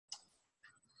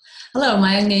Hello,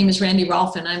 my name is Randy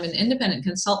Rolfe, and I'm an independent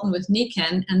consultant with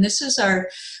Nikken, and this is our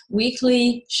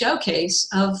weekly showcase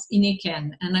of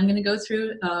Nikken. And I'm going to go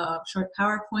through a short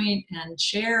PowerPoint and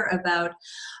share about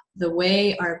the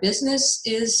way our business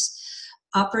is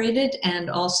operated and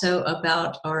also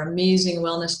about our amazing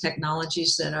wellness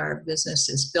technologies that our business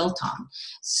is built on.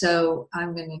 So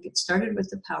I'm going to get started with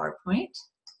the PowerPoint.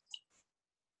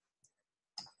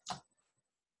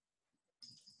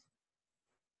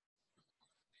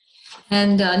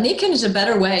 And Nikken is a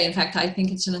better way. In fact, I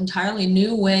think it's an entirely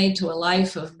new way to a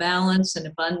life of balance and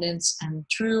abundance and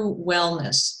true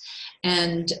wellness.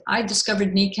 And I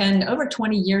discovered Nikken over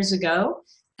 20 years ago,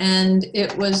 and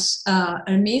it was an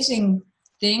amazing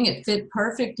thing. It fit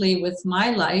perfectly with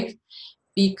my life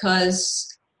because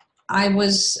I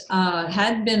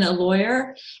had been a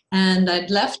lawyer, and I'd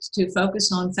left to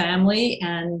focus on family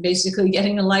and basically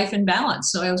getting a life in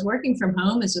balance. So I was working from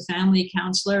home as a family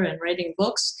counselor and writing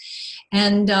books.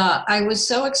 And I was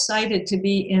so excited to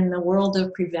be in the world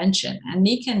of prevention. And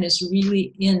Nikken is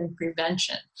really in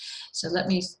prevention. So let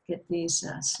me get these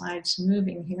slides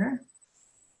moving here.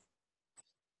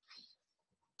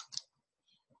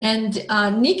 And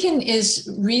Nikken is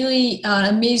really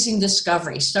an amazing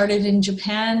discovery. Started in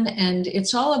Japan, and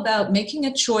it's all about making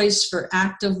a choice for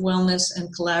active wellness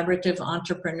and collaborative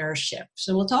entrepreneurship.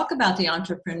 So we'll talk about the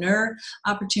entrepreneur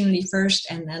opportunity first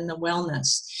and then the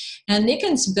wellness. And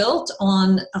Nikken's built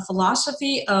on a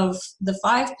philosophy of the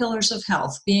 5 pillars of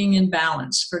health being in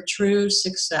balance for true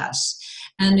success.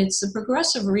 And it's the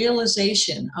progressive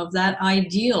realization of that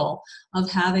ideal of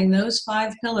having those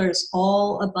 5 pillars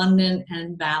all abundant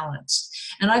and balanced.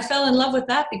 And I fell in love with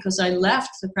that because I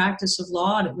left the practice of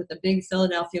law with a big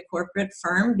Philadelphia corporate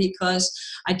firm because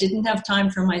I didn't have time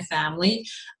for my family.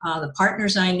 The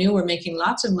partners I knew were making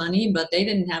lots of money, but they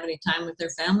didn't have any time with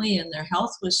their family, and their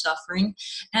health was suffering.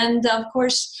 And of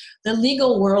course, the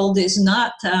legal world is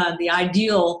not the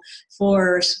ideal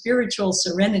for spiritual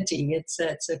serenity. It's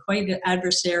quite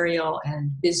adversarial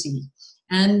and busy.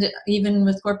 And even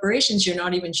with corporations, you're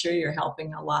not even sure you're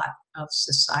helping a lot of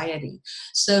society.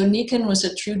 So Nikken was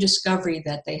a true discovery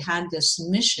that they had this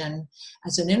mission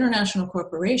as an international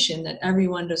corporation that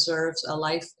everyone deserves a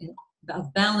life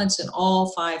of balance in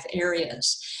all 5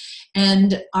 areas.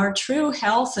 And our true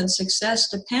health and success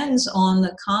depends on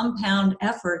the compound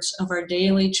efforts of our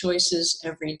daily choices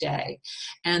every day.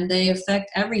 And they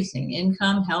affect everything: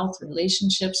 income, health,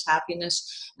 relationships,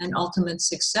 happiness, and ultimate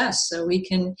success. So we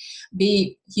can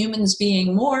be humans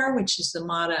being more, which is the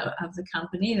motto of the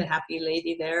company, the happy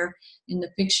lady there in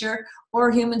the picture,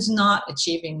 or humans not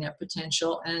achieving their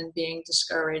potential and being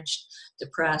discouraged,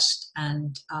 depressed,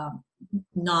 and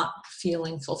not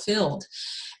feeling fulfilled.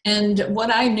 And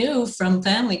what I knew from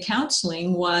family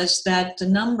counseling was that the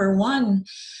number one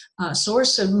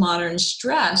source of modern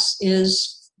stress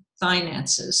is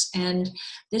finances. And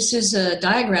this is a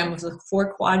diagram of the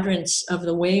 4 quadrants of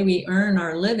the way we earn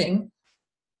our living.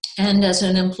 And as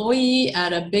an employee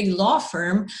at a big law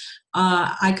firm,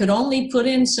 I could only put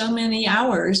in so many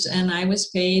hours, and I was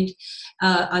paid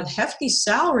a hefty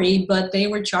salary, but they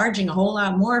were charging a whole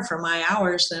lot more for my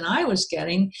hours than I was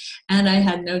getting, and I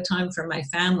had no time for my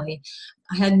family.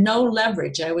 I had no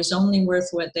leverage. I was only worth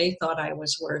what they thought I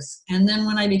was worth. And then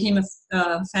when I became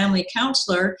a family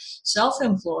counselor,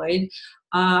 self-employed,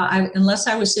 unless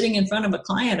I was sitting in front of a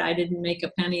client, I didn't make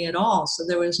a penny at all. So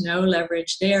there was no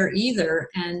leverage there either.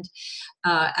 And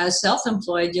as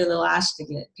self-employed, you're the last to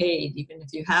get paid, even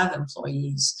if you have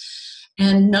employees.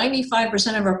 And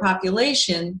 95% of our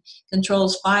population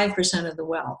controls 5% of the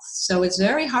wealth. So it's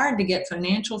very hard to get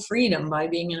financial freedom by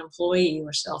being an employee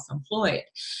or self-employed.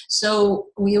 So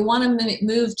we want to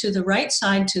move to the right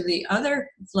side, to the other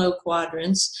flow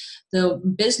quadrants, the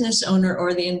business owner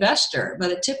or the investor.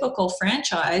 But a typical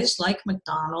franchise like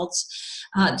McDonald's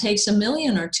takes $1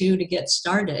 million or $2 million to get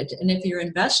started. And if you're an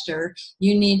investor,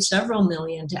 you need several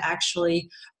million to actually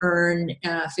earn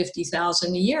 $50,000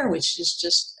 a year, which is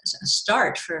just a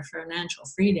start for financial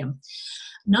freedom.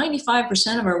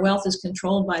 95% of our wealth is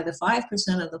controlled by the 5%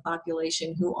 of the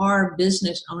population who are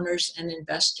business owners and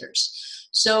investors.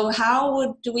 So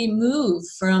how do we move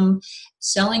from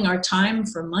selling our time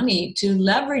for money to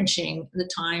leveraging the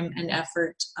time and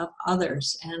effort of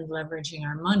others and leveraging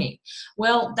our money?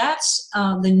 Well, that's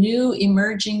the new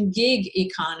emerging gig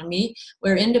economy,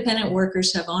 where independent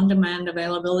workers have on-demand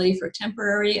availability for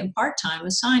temporary and part-time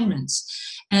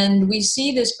assignments. And we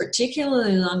see this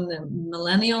particularly among the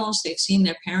millennials. They've seen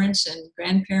their parents and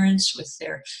grandparents with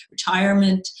their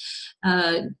retirement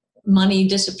money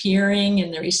disappearing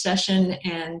in the recession,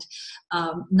 and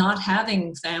not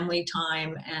having family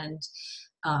time and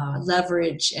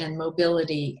leverage and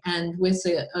mobility. And with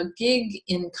a gig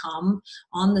income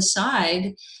on the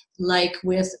side, like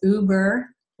with Uber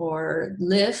or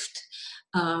Lyft,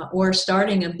 or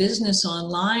starting a business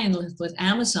online with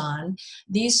Amazon,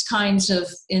 these kinds of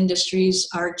industries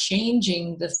are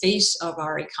changing the face of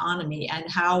our economy and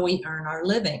how we earn our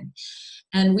living.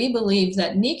 And we believe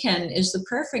that Nikken is the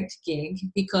perfect gig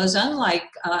because unlike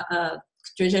a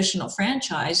traditional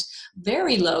franchise,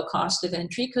 very low cost of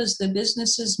entry because the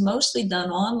business is mostly done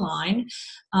online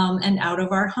and out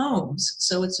of our homes.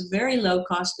 So it's a very low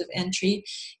cost of entry,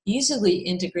 easily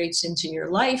integrates into your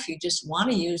life. You just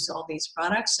want to use all these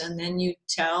products and then you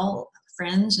tell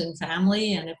friends and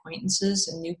family and acquaintances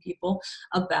and new people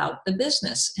about the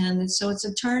business. And so it's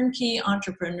a turnkey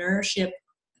entrepreneurship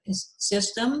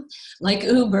system like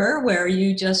Uber, where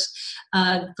you just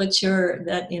put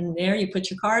that in there, you put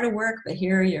your car to work, but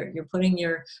here you're putting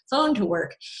your phone to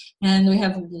work. And we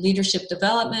have a leadership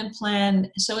development plan.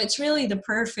 So it's really the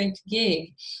perfect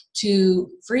gig to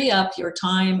free up your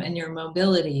time and your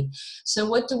mobility. So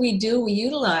what do? We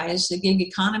utilize the gig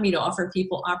economy to offer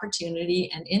people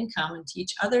opportunity and income and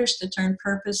teach others to turn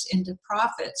purpose into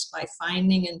profits by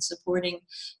finding and supporting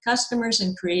customers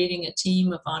and creating a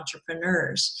team of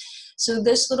entrepreneurs. So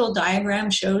this little diagram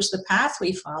shows the path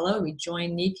we follow. We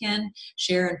join Nikken,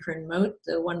 share and promote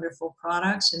the wonderful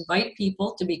products, invite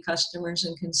people to be customers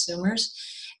and consumers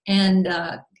and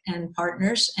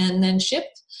partners, and then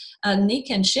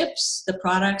Nikken ships the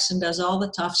products and does all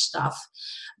the tough stuff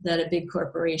that a big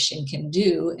corporation can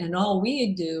do. And all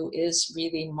we do is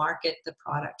really market the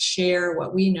product, share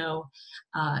what we know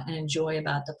and enjoy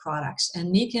about the products.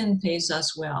 And Nikken pays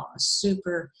us well, a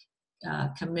super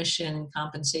commission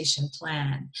compensation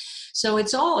plan. So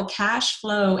it's all a cash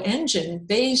flow engine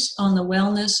based on the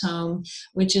wellness home,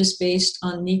 which is based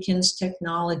on Nikken's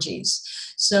technologies.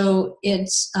 So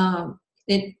it's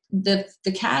the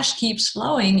cash keeps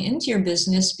flowing into your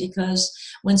business because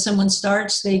when someone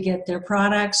starts, they get their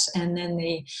products and then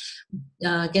they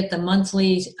get the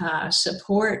monthly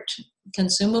support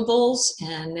consumables,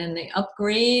 and then they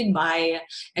upgrade, buy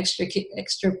extra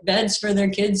beds for their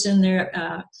kids and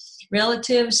their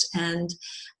relatives, and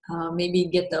maybe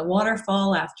get the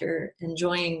waterfall after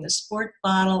enjoying the sport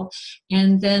bottle,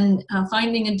 and then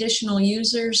finding additional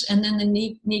users. And then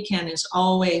the Nikken is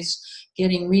always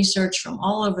getting research from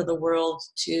all over the world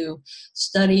to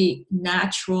study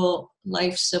natural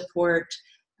life support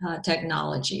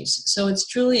technologies. So it's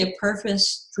truly a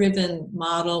purpose-driven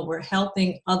model. We're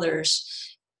helping others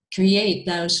create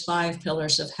those 5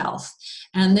 pillars of health.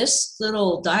 And this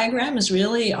little diagram is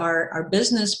really our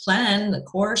business plan, the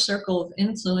core circle of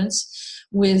influence,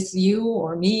 with you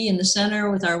or me in the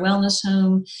center with our wellness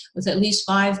home, with at least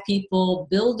 5 people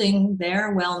building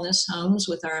their wellness homes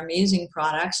with our amazing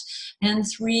products, and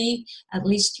at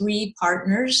least three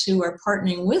partners who are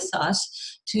partnering with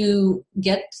us to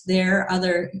get their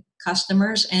other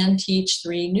customers and teach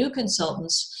 3 new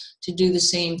consultants to do the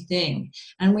same thing.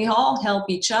 And we all help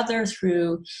each other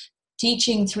through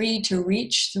teaching 3 to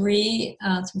reach 3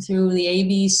 through the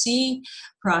ABC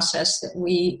process that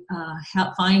we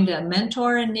find a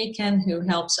mentor in Nikken who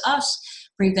helps us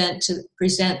present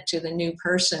to the new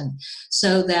person,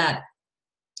 so that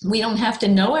we don't have to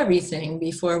know everything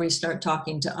before we start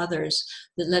talking to others.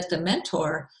 That let the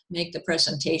mentor make the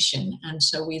presentation. And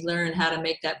so we learn how to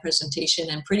make that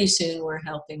presentation, and pretty soon we're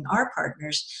helping our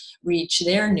partners reach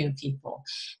their new people.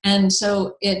 And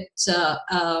so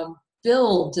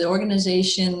the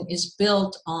organization is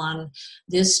built on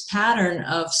this pattern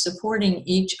of supporting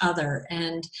each other.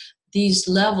 And these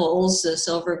levels, the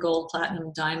silver, gold,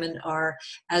 platinum, diamond, are,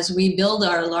 as we build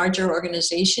our larger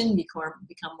organization,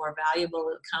 become more valuable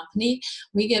to the company,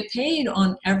 we get paid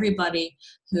on everybody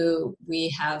who we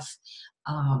have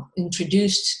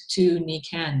introduced to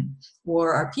Nikken,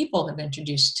 or our people have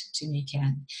introduced to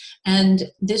Nikken.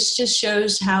 And this just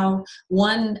shows how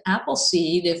one apple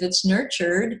seed, if it's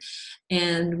nurtured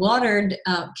and watered,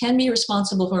 can be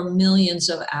responsible for millions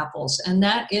of apples. And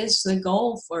that is the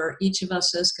goal for each of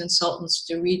us as consultants,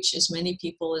 to reach as many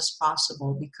people as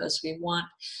possible, because we want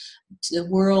the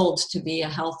world to be a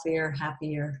healthier,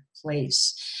 happier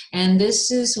place. And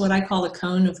this is what I call the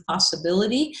cone of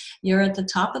possibility. You're at the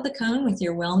top of the cone with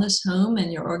your wellness home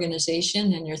and your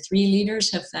organization, and your 3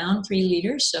 leaders have found 3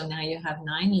 leaders. So now you have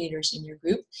 9 leaders in your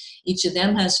group. Each of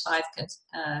them has 5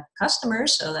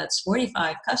 customers, so that's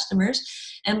 45 customers.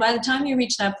 And by the time you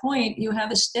reach that point, you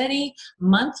have a steady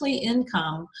monthly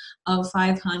income of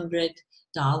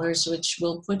 $500, which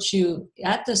will put you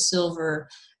at the silver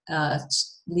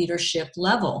leadership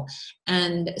level.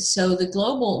 And so the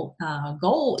global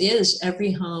goal is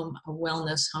every home a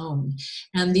wellness home.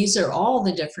 And these are all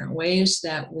the different ways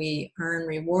that we earn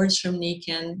rewards from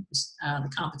Nikken. The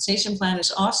compensation plan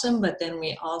is awesome, but then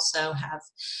we also have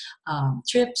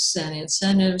trips and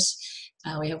incentives.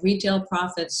 We have retail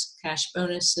profits, cash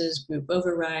bonuses, group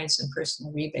overrides, and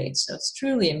personal rebates. So it's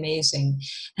truly amazing.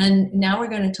 And now we're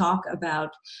going to talk about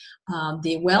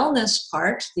the wellness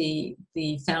part, the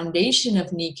foundation of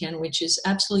Nikken, which is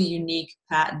absolutely unique,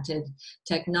 patented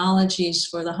technologies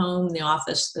for the home, the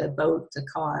office, the boat, the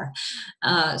car.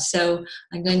 So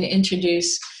I'm going to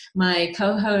introduce my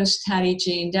co-host, Hattie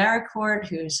Jane Daracourt,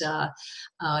 who's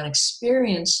an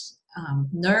experienced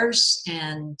nurse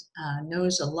and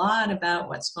knows a lot about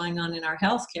what's going on in our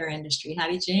healthcare industry.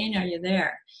 Hattie Jane, are you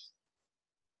there?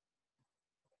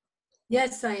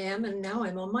 Yes, I am, and now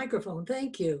I'm on microphone.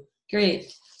 Thank you.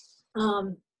 Great.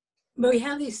 But we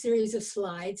have these series of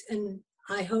slides, and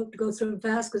I hope to go through them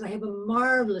fast because I have a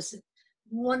marvelous,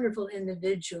 wonderful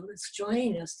individual that's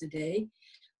joining us today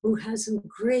who has some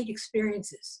great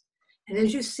experiences. And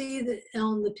as you see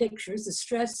on the pictures, the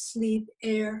stress, sleep,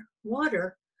 air,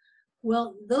 water,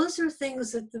 well, those are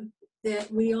things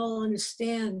that we all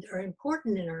understand are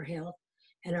important in our health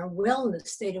and our wellness,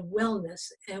 state of wellness.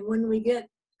 And when we get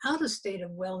out of state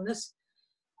of wellness,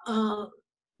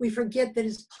 we forget that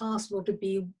it's possible to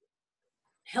be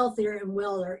healthier and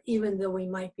weller, even though we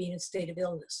might be in a state of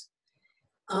illness.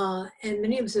 And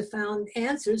many of us have found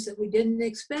answers that we didn't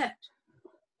expect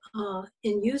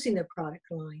in using the product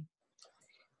line.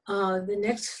 The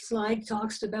next slide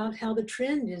talks about how the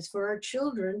trend is for our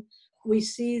children. We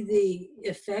see the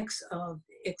effects of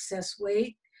excess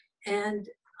weight and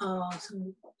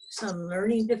some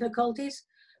learning difficulties.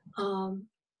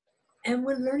 And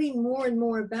we're learning more and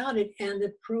more about it. And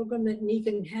the program that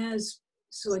Nikken has,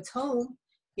 so it's home,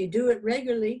 you do it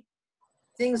regularly,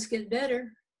 things get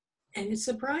better, and it's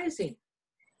surprising.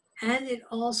 And it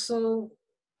also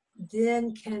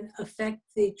then can affect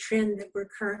the trend that we're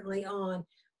currently on,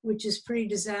 which is pretty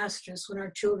disastrous when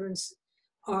our children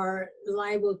are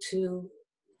liable to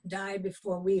die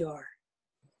before we are.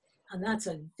 And that's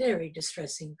a very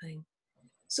distressing thing.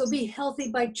 So be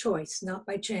healthy by choice, not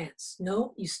by chance.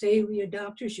 No, you stay with your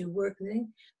doctors, you work with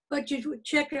them, but you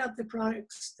check out the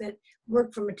products that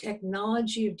work from a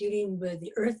technology of dealing with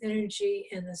the earth energy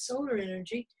and the solar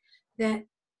energy that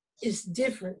is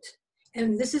different.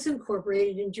 And this is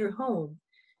incorporated into your home.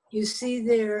 You see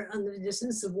there on the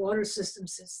distance, the water system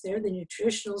sits there, the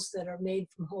nutritionals that are made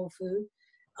from whole food,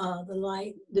 the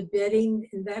light, the bedding,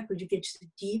 and back where you get to the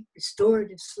deep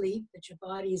restorative sleep that your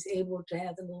body is able to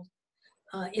have the little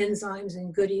enzymes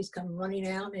and goodies come running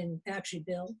out and actually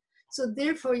build. So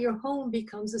therefore your home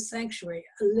becomes a sanctuary,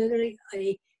 literally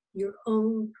your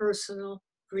own personal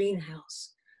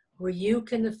greenhouse where you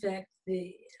can affect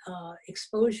the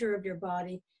exposure of your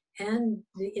body and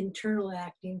the internal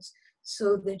actings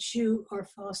so that you are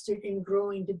fostered in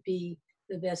growing to be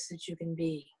the best that you can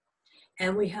be.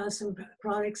 And we have some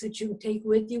products that you can take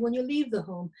with you when you leave the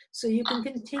home so you can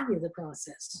continue the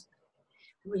process.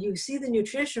 Well, you see the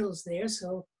nutritionals there,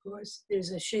 so of course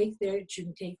there's a shake there that you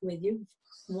can take with you.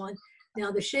 One.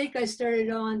 Now the shake I started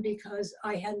on because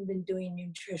I hadn't been doing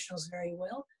nutritionals very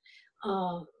well.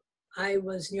 I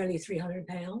was nearly 300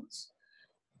 pounds,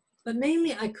 but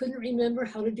mainly I couldn't remember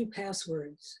how to do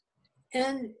passwords.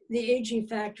 And the aging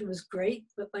factor was great,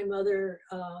 but my mother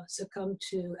succumbed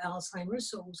to Alzheimer's,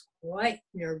 so it was quite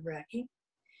nerve-wracking.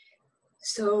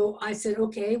 So I said,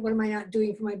 okay, what am I not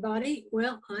doing for my body?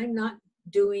 Well, I'm not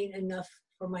doing enough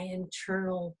for my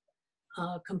internal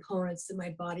components that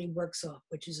my body works off,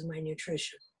 which is my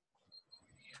nutrition.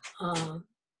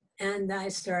 And I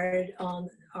started on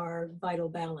our Vital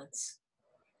Balance.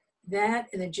 That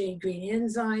and the jade green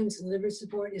enzymes and liver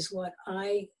support is what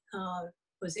I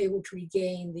was able to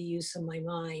regain the use of my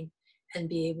mind and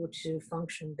be able to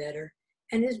function better,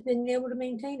 and has been able to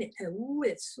maintain it. And ooh,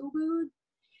 it's so good.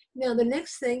 Now the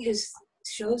next thing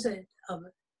shows a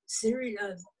series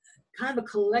of kind of a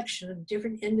collection of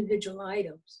different individual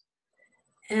items.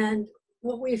 And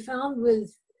what we found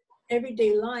with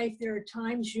everyday life, there are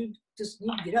times you just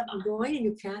need to get up and going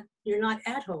and you're not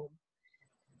at home.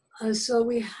 So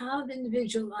we have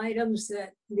individual items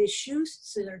that the shoes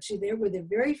that are there were the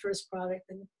very first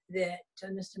product that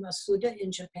Mr. Masuda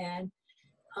in Japan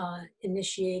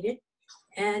initiated.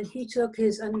 And he took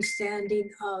his understanding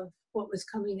of what was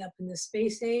coming up in the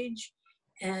space age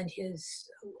and his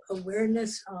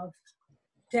awareness of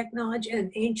technology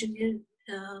and ancient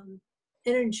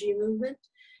energy movement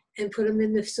and put them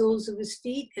in the soles of his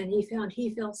feet. And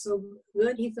he felt so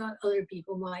good, he thought other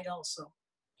people might also.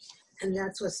 And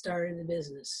that's what started the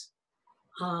business.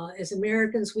 As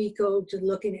Americans, we go to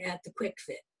looking at the quick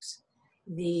fix.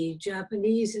 The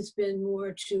Japanese has been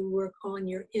more to work on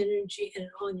your energy and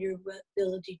on your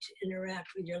ability to interact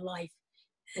with your life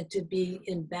and to be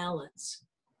in balance,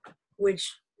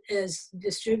 which as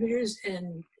distributors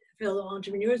and fellow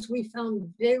entrepreneurs, we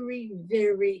found very,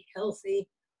 very healthy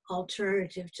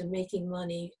alternative to making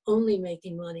money, only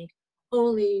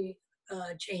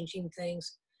changing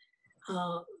things.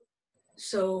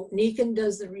 So Nikken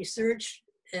does the research,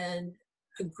 and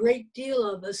a great deal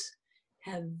of us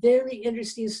have very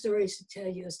interesting stories to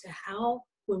tell you as to how,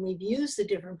 when we've used the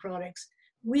different products,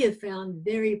 we have found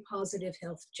very positive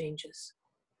health changes.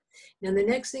 Now, the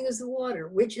next thing is the water,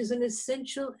 which is an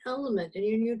essential element in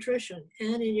your nutrition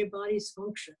and in your body's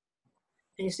function.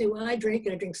 And you say, well, I drink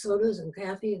sodas and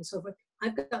coffee and so forth.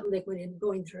 I've got liquid in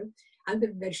going through. I've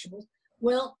got vegetables.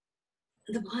 Well,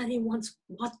 the body wants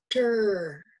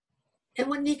water. And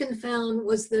what Nikken found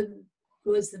was the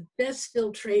best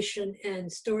filtration and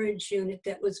storage unit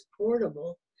that was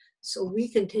portable. So we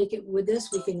can take it with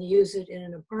us. We can use it in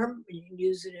an apartment. We can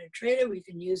use it in a trailer. We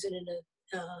can use it in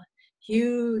a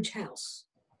huge house.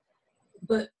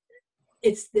 But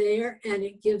it's there, and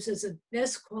it gives us a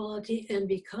best quality. And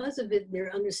because of it,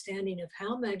 their understanding of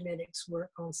how magnetics work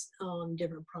on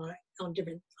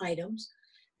different items,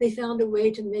 they found a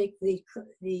way to make the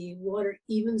water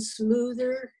even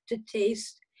smoother to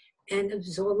taste and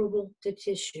absorbable to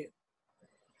tissue.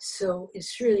 So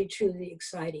it's really, truly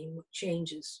exciting what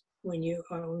changes when you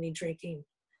are only drinking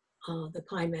the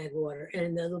Mag water.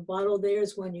 And the little bottle there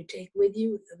is one you take with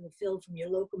you and fill from your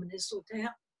local municipal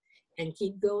tap and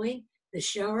keep going. The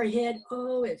shower head,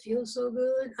 oh, it feels so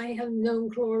good. I have known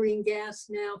chlorine gas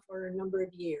now for a number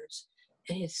of years,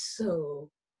 and it's so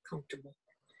comfortable.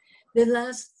 The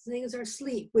last thing is our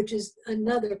sleep, which is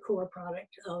another core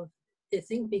product of the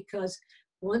thing, because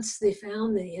once they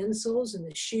found the insoles and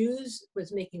the shoes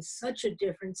was making such a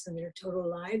difference in their total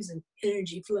lives and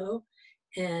energy flow,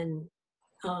 and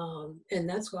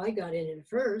that's why I got in it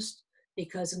first,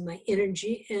 because of my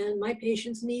energy and my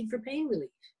patient's need for pain relief.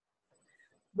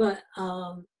 But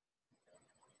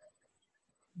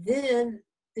then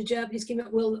the Japanese came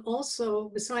out, well, also,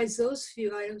 besides those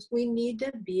few items, we need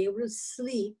to be able to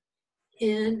sleep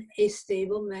in a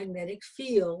stable magnetic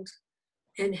field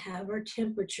and have our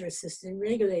temperature system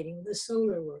regulating the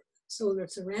solar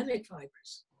ceramic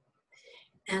fibers.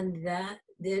 And that,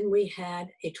 then we had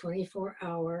a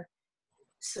 24-hour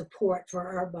support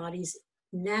for our body's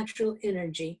natural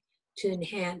energy to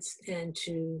enhance and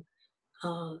to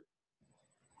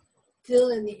fill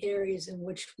in the areas in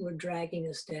which were dragging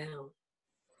us down.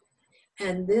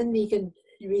 And then Nikken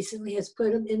recently has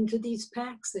put them into these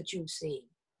packs that you've seen,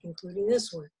 including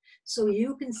this one. So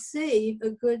you can save a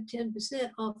good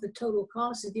 10% off the total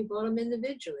cost if you bought them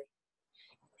individually.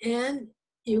 And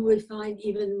you would find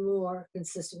even more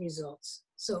consistent results.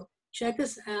 So check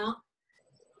us out.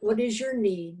 What is your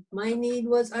need? My need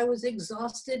was I was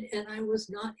exhausted and I was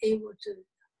not able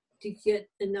to get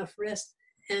enough rest,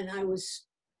 and I was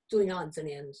doing odds and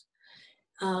ends.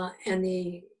 And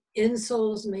the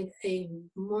insoles made a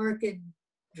marked,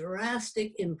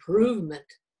 drastic improvement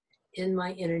in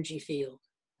my energy field.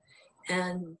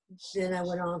 And then I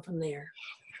went on from there.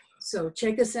 So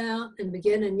check us out and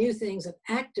begin a new things of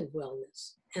active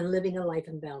wellness and living a life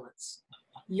in balance.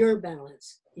 Your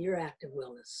balance, your active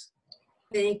wellness.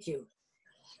 Thank you.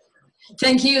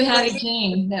 Thank you, Hattie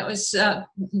Jane. That was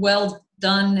well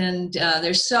done, and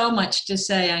there's so much to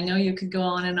say. I know you could go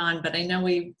on, but I know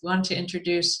we want to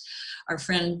introduce our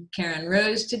friend Karen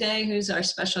Rose today, who's our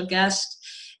special guest,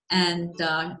 and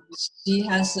she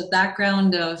has a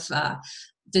background of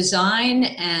design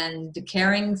and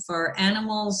caring for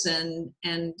animals,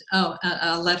 and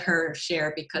I'll let her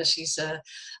share because she's a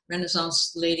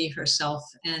Renaissance lady herself.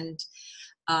 And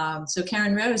so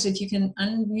Karen Rose, if you can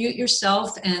unmute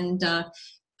yourself, and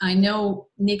I know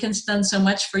Nikken's done so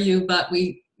much for you, but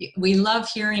we love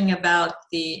hearing about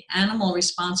the animal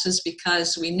responses,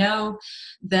 because we know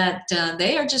that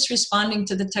they are just responding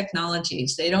to the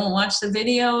technologies. They don't watch the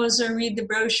videos or read the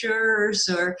brochures,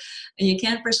 or you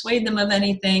can't persuade them of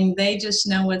anything. They just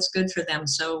know what's good for them.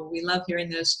 So we love hearing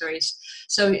those stories.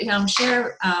 So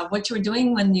share what you were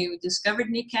doing when you discovered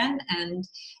Nikken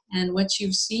and what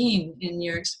you've seen in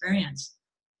your experience.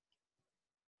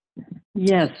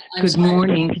 Yes, good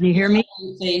morning. Can you hear me?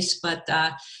 Face, but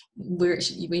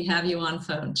we have you on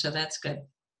phone, so that's good.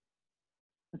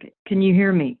 Okay, can you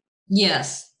hear me?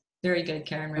 Yes, very good,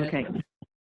 Karen Rose. Okay.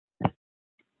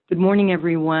 Good morning,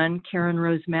 everyone. Karen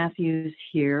Rose Matthews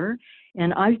here,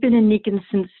 and I've been in Nikken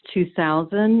since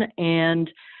 2000,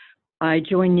 and I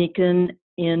joined Nikken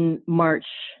in March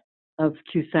of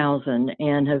 2000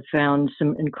 and have found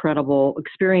some incredible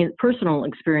personal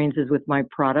experiences with my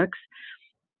products,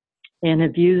 and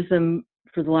have used them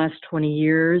for the last 20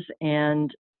 years.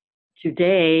 And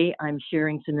today I'm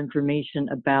sharing some information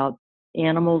about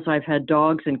animals. I've had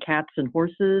dogs and cats and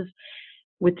horses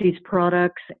with these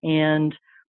products, and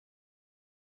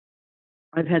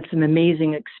I've had some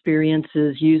amazing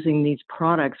experiences using these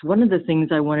products. One of the things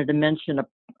I wanted to mention,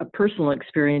 a personal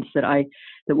experience that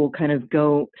will kind of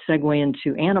segue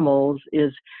into animals,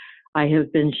 is I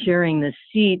have been sharing the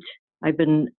seat. I've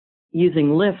been using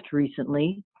Lyft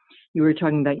recently. You were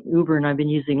talking about Uber, and I've been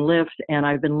using Lyft, and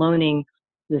I've been loaning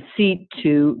the seat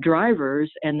to drivers,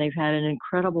 and they've had an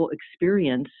incredible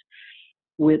experience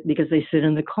because they sit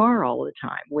in the car all the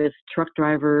time with truck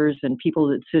drivers and people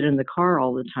that sit in the car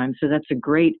all the time. So that's a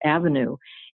great avenue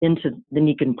into the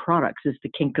Nikken products, is the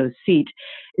Kinko seat.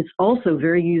 It's also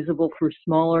very usable for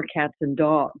smaller cats and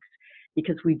dogs,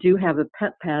 because we do have a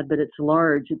pet pad, but it's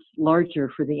large. It's larger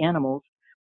for the animals.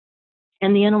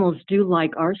 And the animals do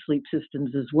like our sleep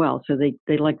systems as well. So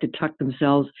they like to tuck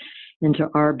themselves into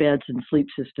our beds and sleep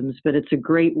systems. But it's a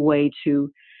great way to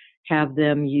have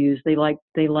them use. They like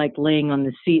laying on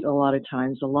the seat a lot of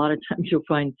times. A lot of times you'll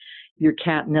find your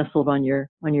cat nestled on your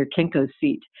Kinko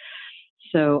seat.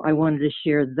 So I wanted to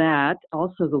share that.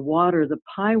 Also, the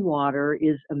pie water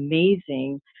is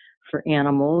amazing for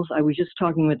animals. I was just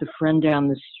talking with a friend down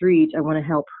the street. I want to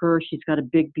help her. She's got a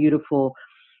big, beautiful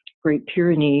Great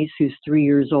Pyrenees who's 3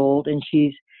 years old, and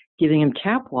she's giving him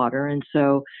tap water. And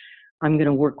so I'm going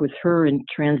to work with her in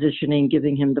transitioning,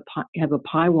 giving him have a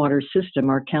pie water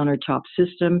system, our countertop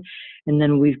system, and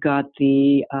then we've got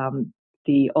the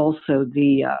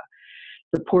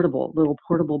little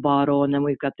portable bottle, and then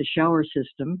we've got the shower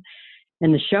system.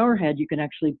 And the shower head you can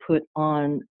actually put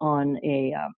on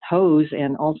a hose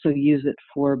and also use it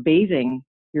for bathing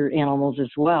your animals as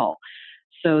well.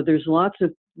 So there's lots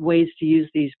of ways to use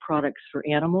these products for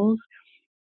animals.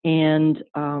 And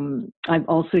I've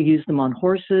also used them on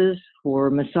horses for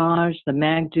massage. The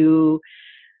Mag Duo,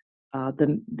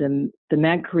 the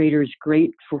Mag Creator is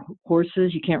great for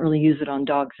horses. You can't really use it on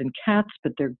dogs and cats,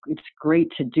 but it's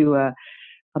great to do a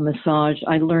massage.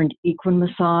 I learned equine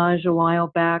massage a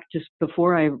while back. Just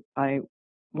before I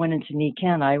went into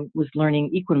Nikken, I was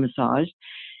learning equine massage,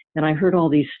 and I heard all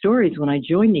these stories when I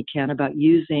joined Nikken about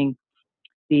using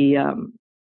the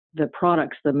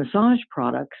products, the massage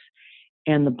products,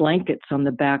 and the blankets on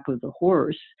the back of the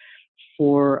horse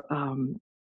for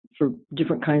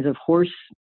different kinds of horse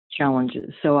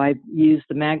challenges. So I used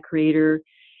the Mag Creator,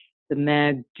 the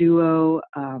Mag Duo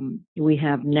we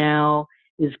have now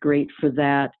is great for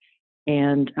that,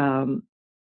 and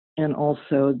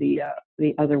also the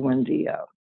other one,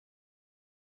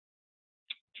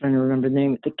 trying to remember the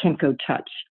name, the Kinko Touch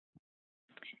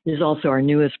is also our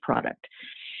newest product.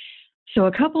 So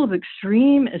a couple of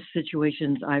extreme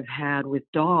situations I've had with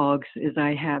dogs is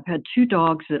I have had 2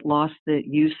 dogs that lost the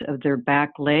use of their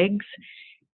back legs,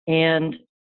 and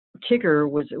Tigger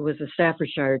was a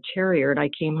Staffordshire Terrier, and I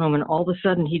came home and all of a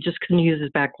sudden he just couldn't use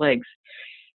his back legs.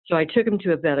 So I took him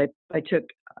to a vet. I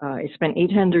spent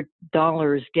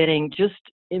 $800 getting just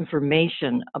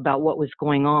information about what was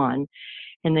going on,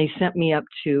 and they sent me up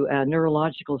to a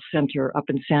neurological center up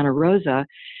in Santa Rosa.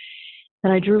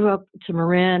 And I drove up to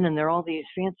Marin, and there are all these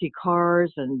fancy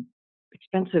cars and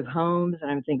expensive homes,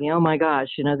 and I'm thinking, oh my gosh,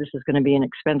 this is going to be an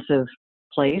expensive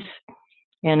place.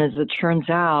 And as it turns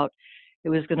out, it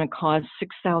was going to cost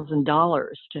 $6,000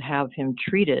 to have him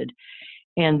treated.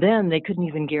 And then they couldn't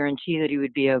even guarantee that he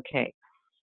would be okay.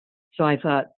 So I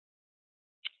thought,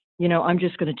 I'm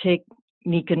just going to take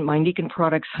my Nikken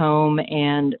products home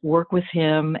and work with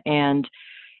him. And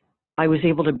I was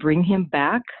able to bring him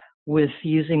back with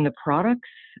using the products.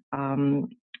 The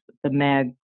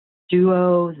Mag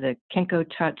Duo, the Kinko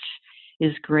Touch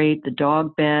is great. The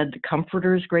dog bed, the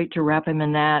comforter is great to wrap him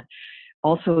in that.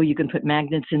 Also, you can put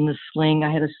magnets in the sling.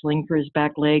 I had a sling for his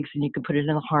back legs, and you can put it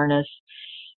in the harness.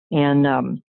 And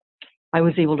I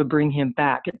was able to bring him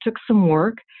back. It took some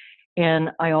work, and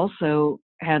I also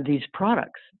had these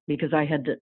products because I had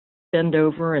to bend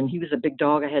over, and he was a big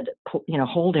dog. I had to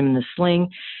hold him in the sling.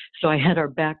 So I had our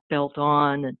back belt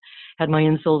on and had my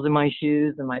insoles in my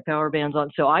shoes and my power bands on.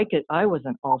 So I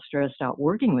wasn't all stressed out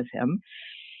working with him.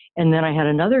 And then I had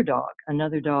another dog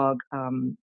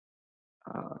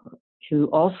who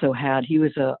also he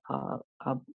was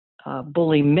a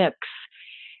bully mix,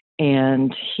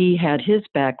 and he had his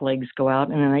back legs go out,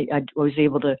 and then I was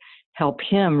able to help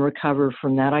him recover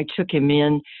from that. I took him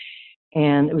in,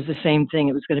 and it was the same thing.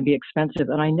 It was going to be expensive.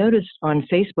 And I noticed on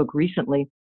Facebook recently,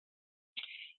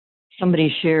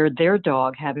 somebody shared their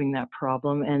dog having that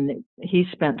problem, and he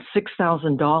spent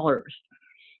 $6,000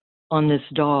 on this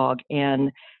dog.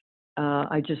 And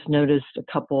I just noticed it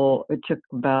took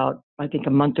about, I think,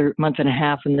 a month and a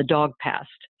half, and the dog passed.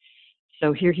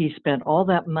 So here he spent all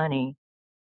that money,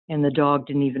 and the dog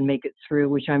didn't even make it through,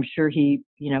 which I'm sure it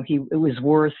was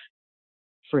worth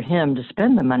for him to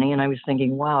spend the money. And I was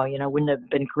thinking, wow, wouldn't it have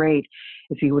been great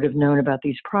if he would have known about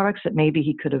these products, that maybe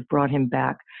he could have brought him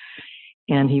back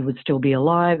and he would still be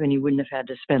alive and he wouldn't have had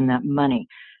to spend that money.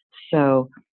 So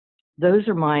those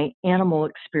are my animal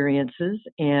experiences.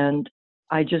 And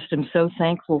I just am so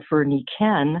thankful for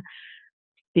Nikken,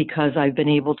 because I've been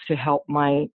able to help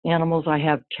my animals. I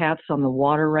have cats on the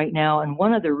water right now. And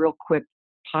one other real quick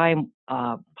pie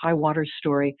water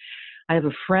story. I have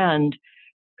a friend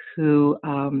who,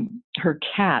 her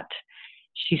cat,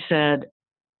 she said,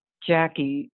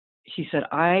 Jackie, she said,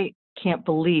 I can't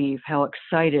believe how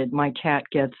excited my cat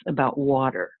gets about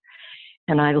water.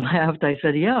 And I laughed. I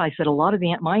said, yeah. I said, a lot of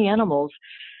my animals,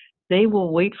 they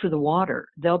will wait for the water.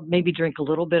 They'll maybe drink a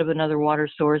little bit of another water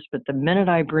source, but the minute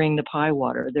I bring the pie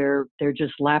water, they're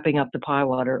just lapping up the pie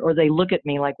water, or they look at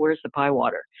me like, where's the pie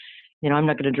water? I'm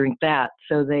not going to drink that.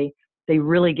 So they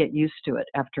really get used to it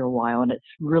after a while, and it's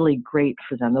really great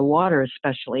for them, the water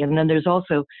especially. And then there's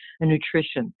also a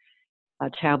nutrition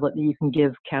tablet that you can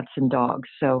give cats and dogs.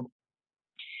 So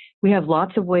we have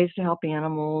lots of ways to help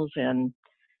animals, and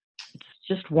it's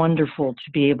just wonderful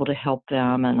to be able to help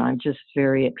them. And I'm just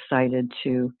very excited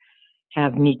to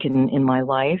have Nikken in my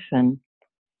life, and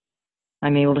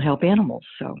I'm able to help animals.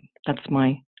 So that's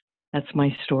my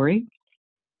story.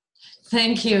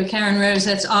 Thank you, Karen Rose.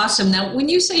 That's awesome. Now, when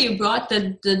you say you brought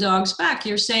the dogs back,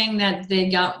 you're saying that they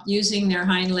got using their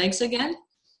hind legs again?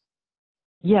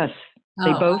 Yes,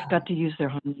 they both Wow. got to use their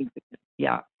hind legs.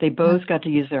 Yeah, they both got to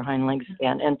use their hind legs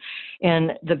again.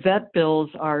 And the vet bills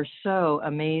are so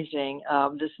amazing.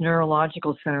 This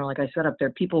neurological center, like I said up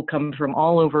there, people come from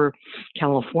all over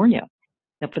California,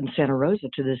 up in Santa Rosa,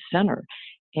 to this center.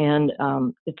 And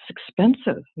it's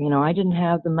expensive. I didn't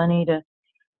have the money to,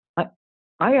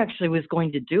 I actually was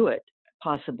going to do it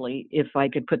possibly if I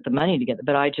could put the money together,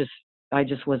 but I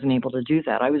just wasn't able to do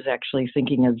that. I was actually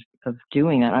thinking of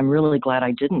doing that. I'm really glad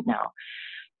I didn't now.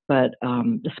 But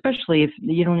especially if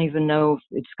you don't even know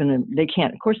if it's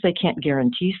of course they can't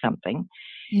guarantee something.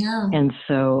 No. And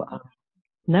so,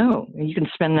 no, you can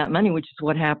spend that money, which is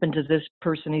what happened to this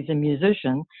person. He's a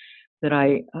musician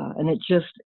and it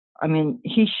just,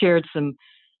 he shared some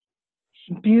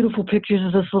beautiful pictures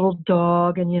of this little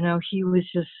dog, and he was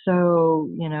just so,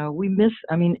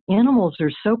 animals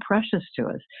are so precious to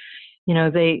us.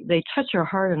 They touch our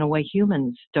heart in a way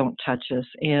humans don't touch us,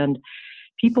 and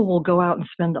people will go out and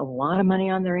spend a lot of money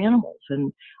on their animals,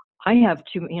 and I have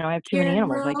too many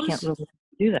animals. I can't really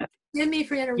do that. Forgive me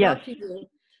for interrupting you,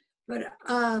 but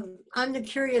I'm the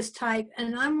curious type,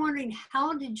 and I'm wondering,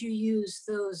 how did you use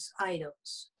those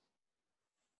items?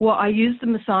 Well, I used the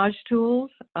massage tools,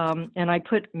 and I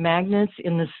put magnets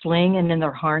in the sling and in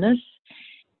their harness,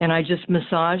 and I just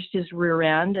massaged his rear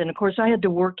end. And of course, I had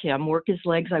to work his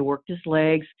legs. I worked his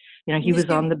legs. He was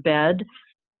on the bed.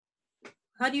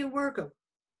 How do you work them?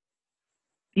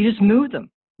 You just move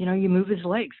them. You move his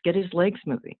legs, get his legs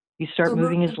moving. You start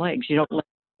moving his legs. You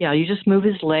just move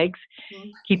his legs,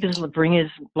 bring his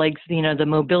legs, the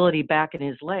mobility back in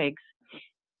his legs.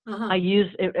 I use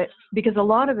it because a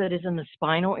lot of it is in the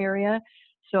spinal area.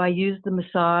 So I used the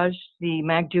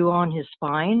Magdu on his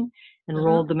spine and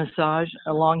rolled the massage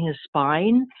along his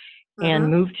spine and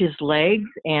moved his legs.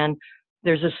 And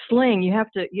there's a sling.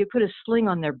 You put a sling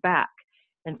on their back.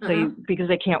 And so because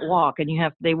they can't walk, and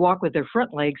they walk with their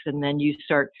front legs, and then you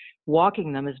start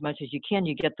walking them as much as you can.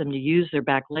 You get them to use their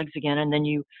back legs again, and then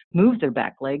you move their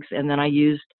back legs. And then I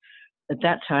used, at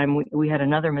that time, we had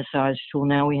another massage tool.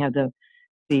 Now we have the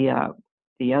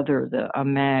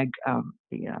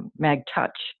Mag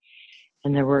Touch,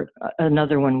 and there were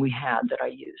another one we had that I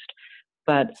used.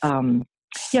 But so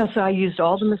I used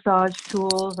all the massage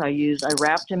tools. I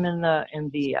wrapped him in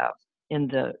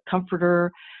the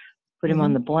comforter, put him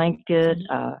on the blanket,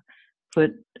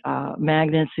 put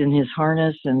magnets in his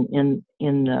harness and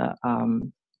in the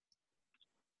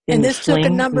and this sling.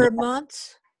 took a number of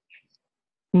months?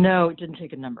 No, it didn't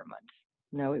take a number of months.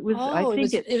 No, it was.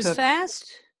 It was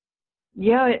fast.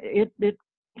 Yeah,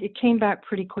 it came back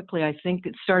pretty quickly. I think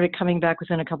it started coming back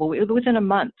within a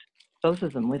month. Both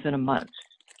of them within a month,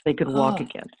 they could walk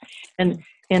again. And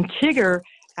Tigger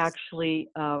actually,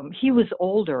 he was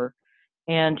older,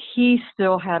 and he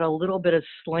still had a little bit of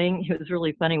sling. It was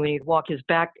really funny when he'd walk, his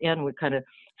back end would kind of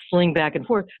sling back and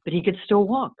forth, but he could still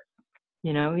walk.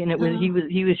 And it was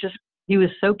he was just He was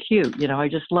so cute, you know, I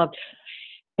just loved,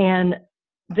 and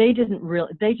they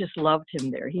just loved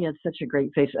him there. He had such a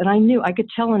great face. And I could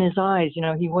tell in his eyes, you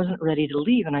know, he wasn't ready to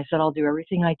leave. And I said, I'll do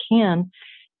everything I can,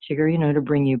 Tigger, you know, to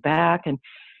bring you back. And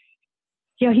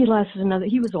yeah, he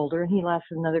was older and he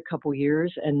lasted another couple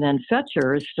years. And then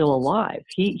Fetcher is still alive.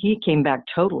 He came back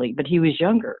totally, but he was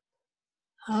younger.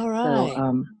 All right.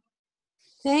 So,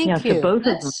 Thank so you. both of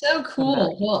them. That's so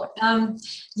cool. Well,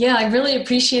 yeah, I really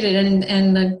appreciate it.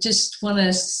 And I just want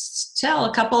to tell,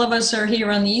 a couple of us are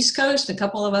here on the East Coast, a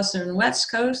couple of us are on the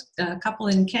West Coast, a couple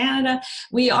in Canada.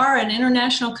 We are an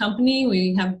international company.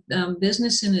 We have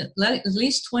business in at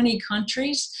least 20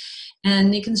 countries.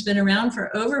 And Nikken's been around for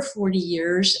over 40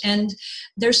 years. And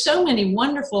there's so many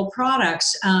wonderful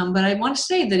products. But I want to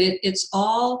say that it's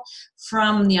all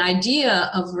from the idea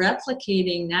of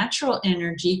replicating natural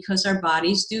energy, because our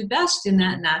bodies do best in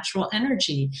that natural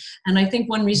energy. And I think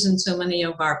one reason so many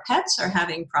of our pets are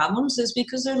having problems is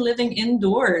because they're living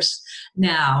indoors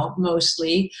now,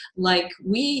 mostly like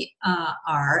we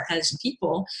are as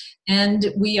people. And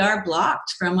we are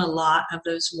blocked from a lot of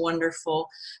those wonderful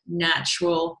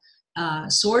natural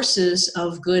sources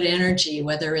of good energy,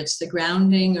 whether it's the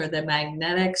grounding or the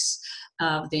magnetics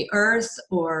of the earth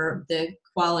or the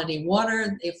quality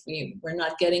water. If we're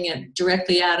not getting it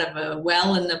directly out of a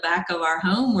well in the back of our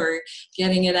home, we're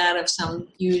getting it out of some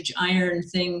huge iron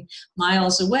thing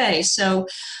miles away. So,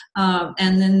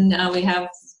 and then we have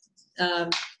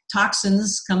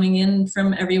toxins coming in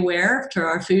from everywhere to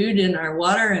our food and our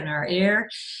water and our air.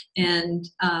 And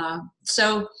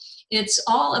so it's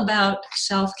all about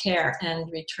self-care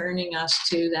and returning us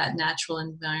to that natural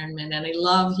environment. And I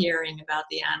love hearing about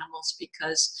the animals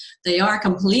because they are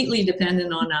completely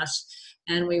dependent on us.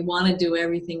 And we want to do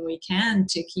everything we can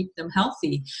to keep them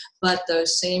healthy. But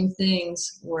those same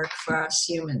things work for us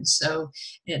humans. So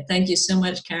thank you so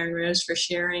much, Karen Rose, for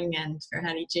sharing, and for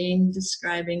Hattie Jane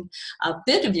describing a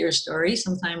bit of your story.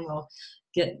 Sometime we'll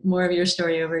get more of your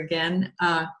story over again.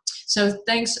 So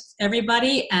thanks,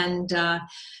 everybody. And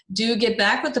do get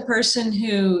back with the person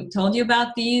who told you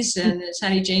about these. And as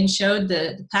Hattie Jane showed,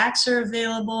 the packs are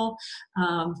available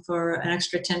for an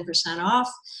extra 10% off.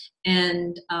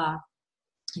 And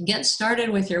get started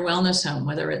with your wellness home,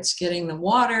 whether it's getting the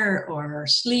water or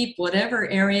sleep, whatever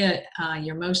area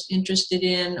you're most interested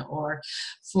in, or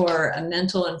for a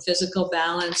mental and physical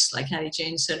balance, like Hattie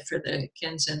Jane said, for the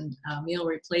Kenzen meal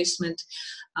replacement.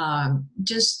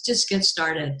 Just get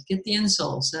started. Get the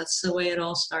insoles. That's the way it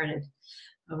all started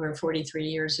over 43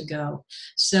 years ago.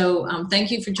 So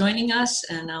thank you for joining us,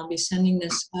 and I'll be sending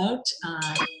this out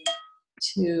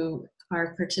to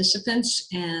our participants.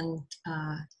 And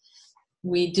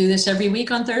we do this every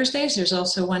week on Thursdays. There's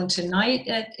also one tonight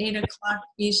at 8 o'clock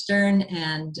Eastern,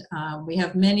 and we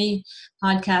have many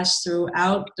podcasts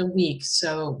throughout the week.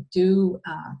 So do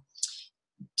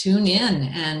tune in,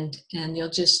 and you'll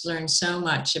just learn so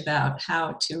much about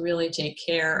how to really take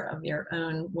care of your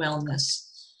own wellness.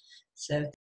 So